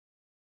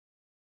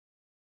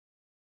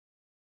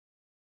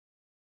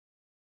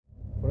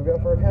we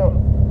got for a count?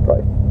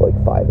 Probably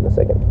like 5 in a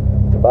second.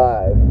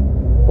 5,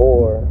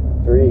 4,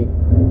 3,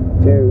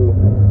 2,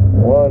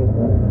 1.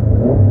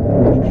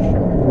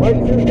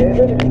 Right 2,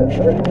 David, in the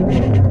 30.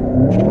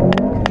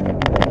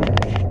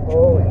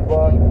 Holy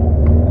fuck.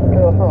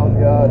 Oh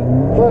god.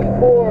 Left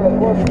 4,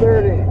 plus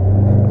 30.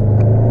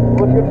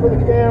 Look good for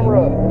the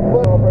camera.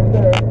 Left right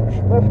there.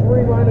 Left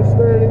 3 minus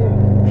 30.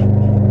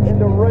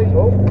 Into right.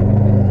 Oh.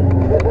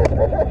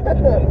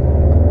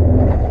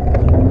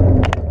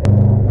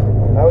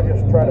 I would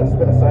just try to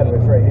spin it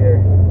sideways right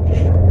here.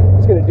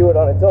 It's gonna do it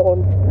on its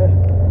own.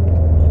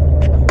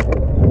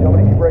 You want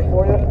me to keep brake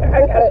for you?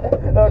 I got it.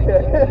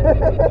 Okay.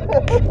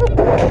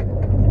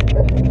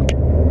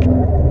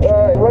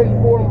 Alright, right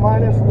 4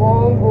 minus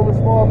long over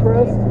small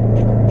crest.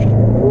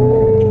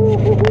 Ooh,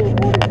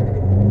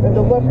 and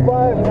the left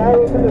 5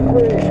 narrows into 3.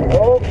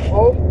 Oh.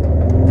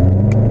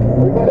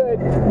 We got it.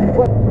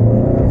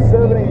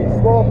 70,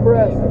 small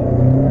crest.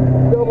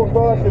 Double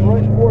caution,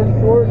 right 4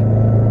 short.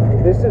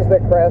 This is the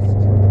crest.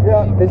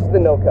 Yeah. This is the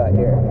no cut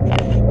here.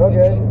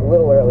 Okay. A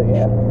little early,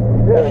 yeah.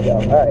 There we go.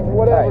 Alright.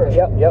 Whatever. All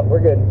right. Yep, we're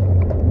good.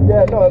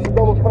 Yeah, no, it's a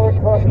double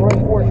caution, right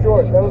 4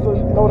 short. That was the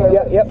note I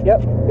read. Yep.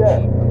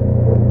 Yeah.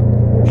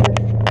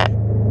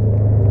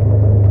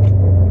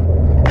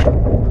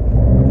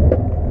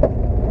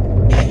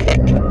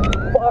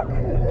 Fuck.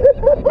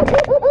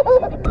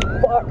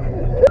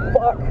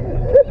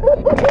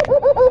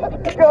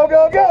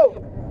 Go!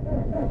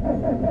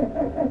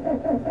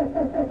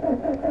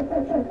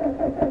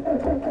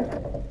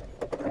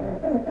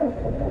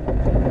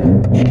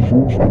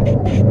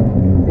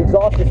 The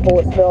exhaust is full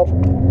of snow.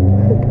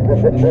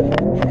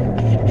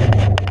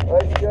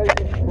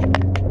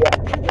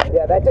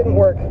 Yeah, that didn't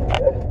work.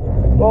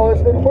 Well,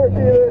 this didn't work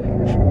either.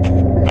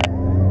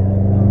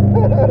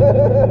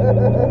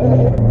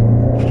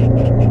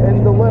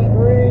 And the left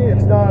 3,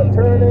 it's not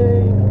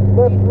turning.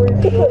 Left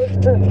 3 short.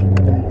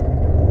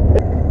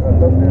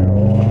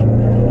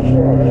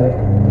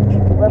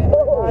 Left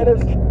 4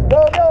 minus.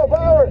 No,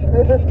 power!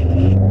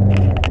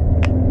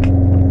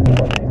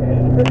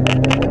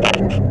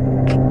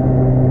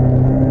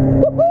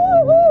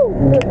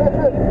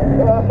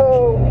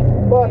 Oh,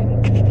 fuck.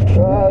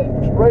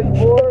 Right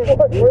 4.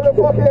 Where the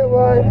fuck am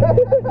I?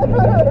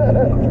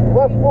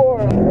 Left 4.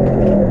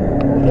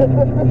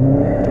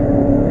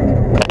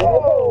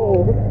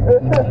 Oh!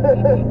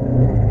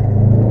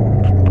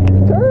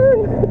 Turn!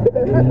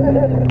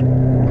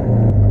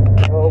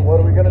 Oh, what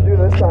are we gonna do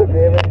this time,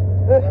 David?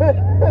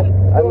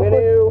 I'm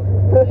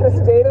gonna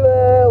stay to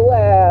the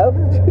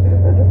left.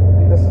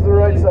 This is the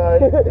right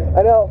side.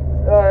 I know.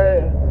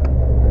 Alright.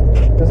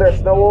 Is there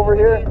snow over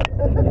here?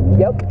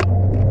 Yep.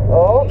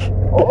 Oh!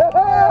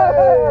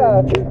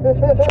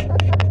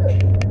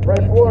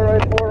 Right 4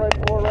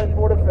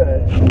 to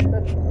finish.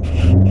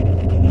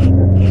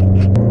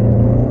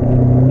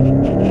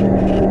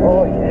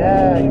 Oh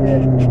yeah, you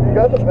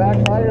got the back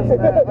tires in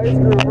that ice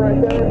groove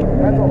right there.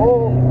 That's a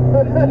hole.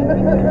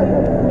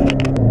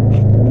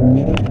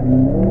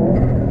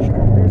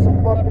 Do some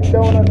fucking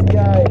donuts,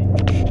 guy.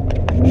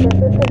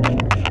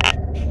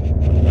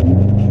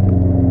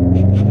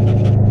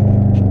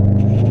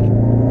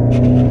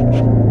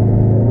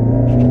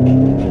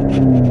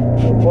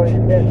 Well,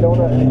 you can't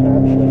donut any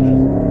faster than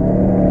this.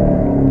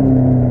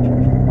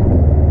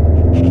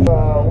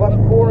 Left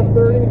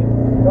 430.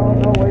 No,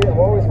 wait, I'm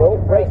always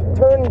fucking Right. fast.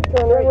 Turn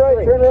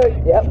right.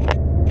 Yep.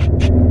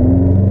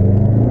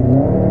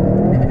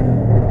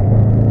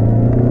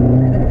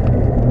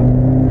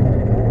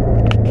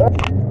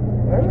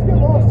 I just get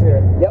lost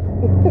here. Yep.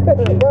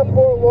 Left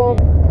 4 long.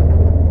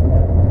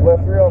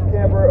 Left 3 off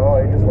camber. Oh,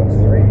 he just went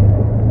straight.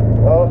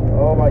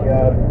 Oh my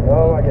god.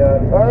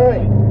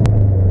 Alright.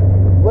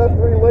 Left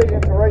 3 late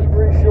into right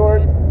 3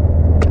 short.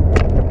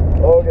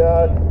 Oh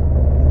god.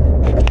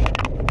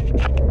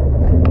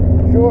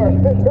 Sure.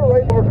 Into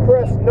right 4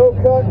 crest. No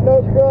cut.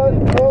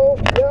 Oh,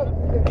 yep.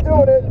 He's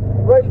doing it.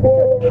 Right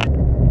 4 over.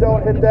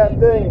 Don't hit that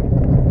thing.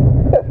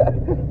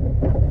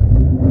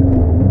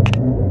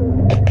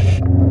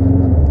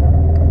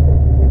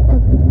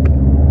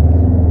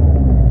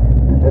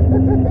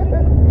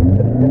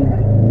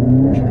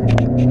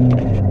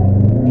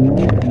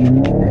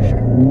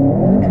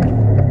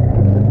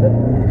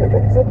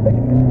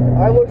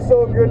 I look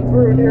so good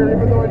through here,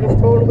 even though I just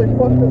totally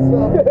fucked this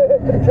up.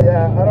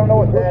 Yeah, I don't know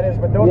what that is,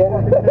 but don't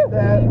fucking hit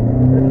that.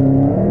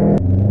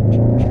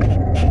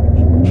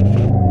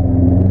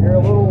 You're a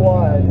little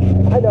wide.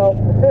 I know.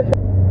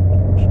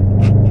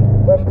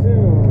 Left 2,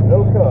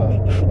 no cut.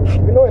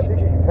 You know, I think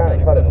you can kind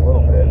of cut it a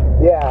little bit.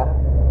 Yeah,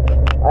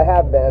 I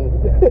have been.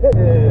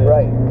 Yeah.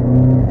 Right.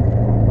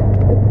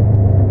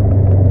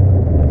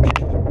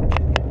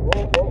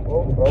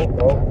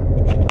 Oh.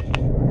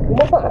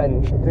 Come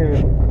on.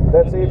 Dude,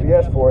 that's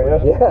ABS for you.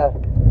 Yeah.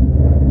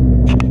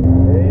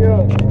 There you go.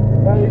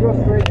 Now you go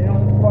straight. You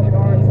don't fucking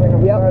orange thing on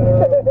the side of the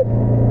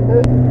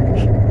road.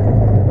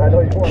 I know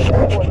you want to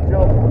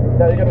jump.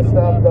 Now you're going to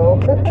stop, though.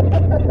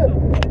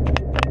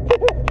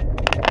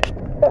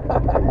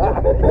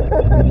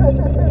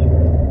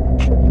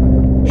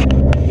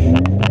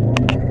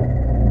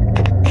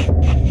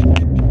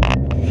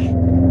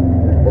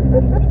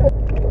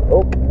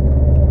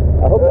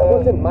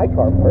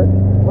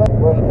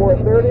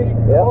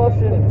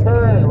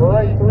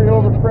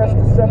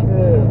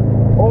 massive.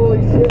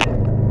 Holy shit.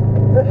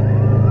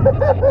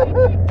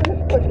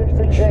 Look at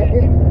the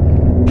game.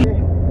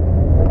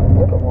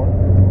 What the horn?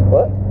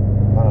 What?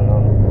 I don't know.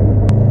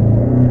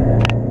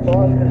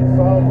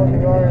 Solid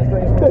looking orange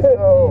things from the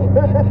snow.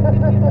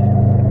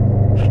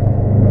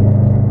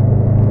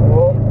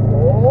 Oh,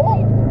 oh.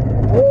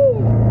 Woo.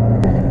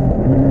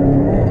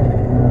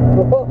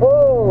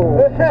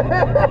 Whoa!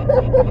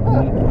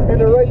 And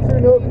the right two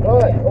note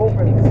cut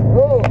opens.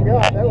 Oh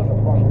god, that was a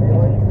fun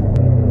feeling.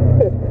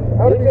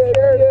 I would have been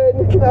scared.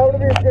 I would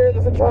have been scared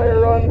this entire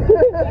run.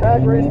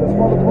 Back race this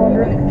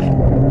motherfucker.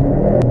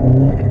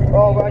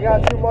 Oh, but I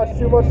got too much.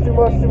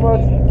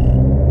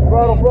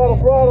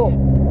 Throttle.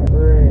 3,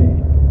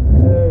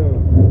 2,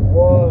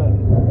 1.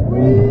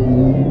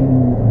 Whee!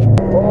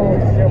 Holy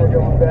shit, we're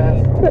going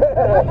fast.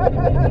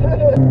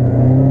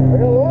 I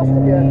got lost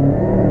again.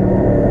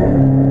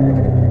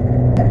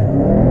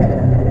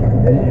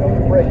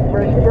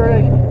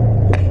 Brake.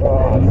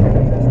 Oh,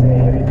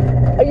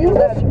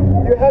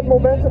 you had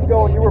momentum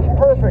going. You were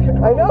perfect.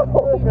 I know.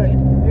 Perfect.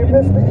 You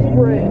missed the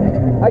e-brake.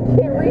 I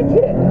can't reach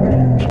it.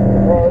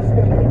 Oh, this is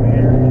gonna be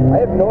weird. I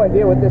have no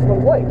idea what this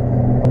one's like.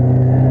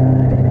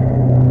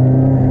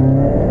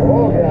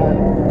 Oh god.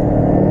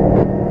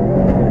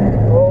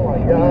 Oh my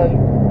god.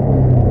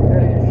 Dude,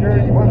 are you sure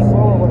you went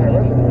slower when I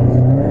rented this?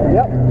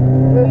 Yep.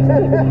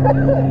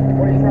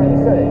 What are you trying to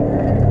say?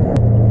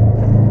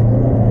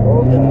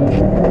 Oh god.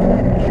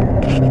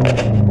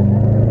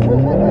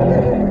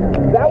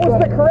 That was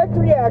the correct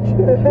reaction.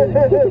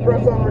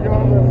 Press on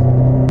regardless.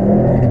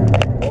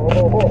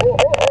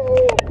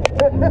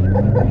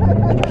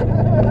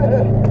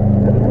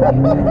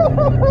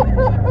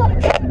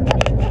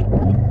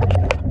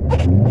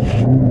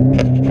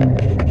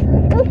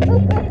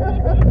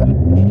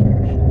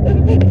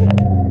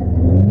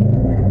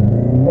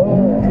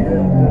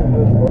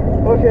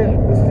 Okay,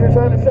 this is your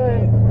time to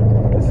shine.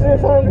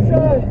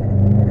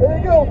 There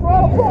you go.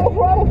 Throttle.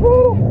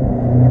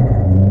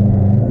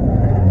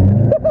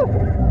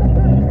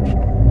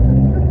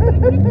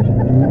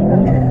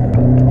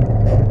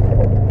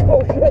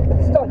 Oh shit,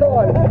 it's stuck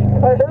on.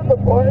 I heard the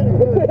button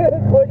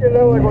clicking.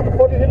 I'm like, what the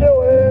fuck are you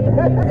doing?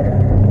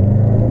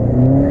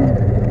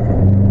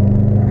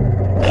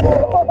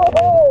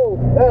 Oh!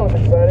 That was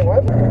exciting.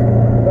 What?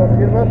 Don't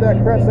forget about that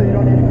crest that you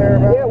don't need to care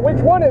about. Yeah,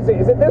 which one is it?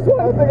 Is it this I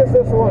one? think it's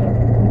this one.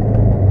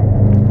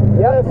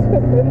 Yes. Oh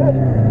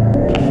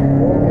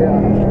yeah.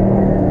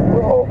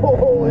 Oh,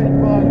 holy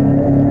fuck.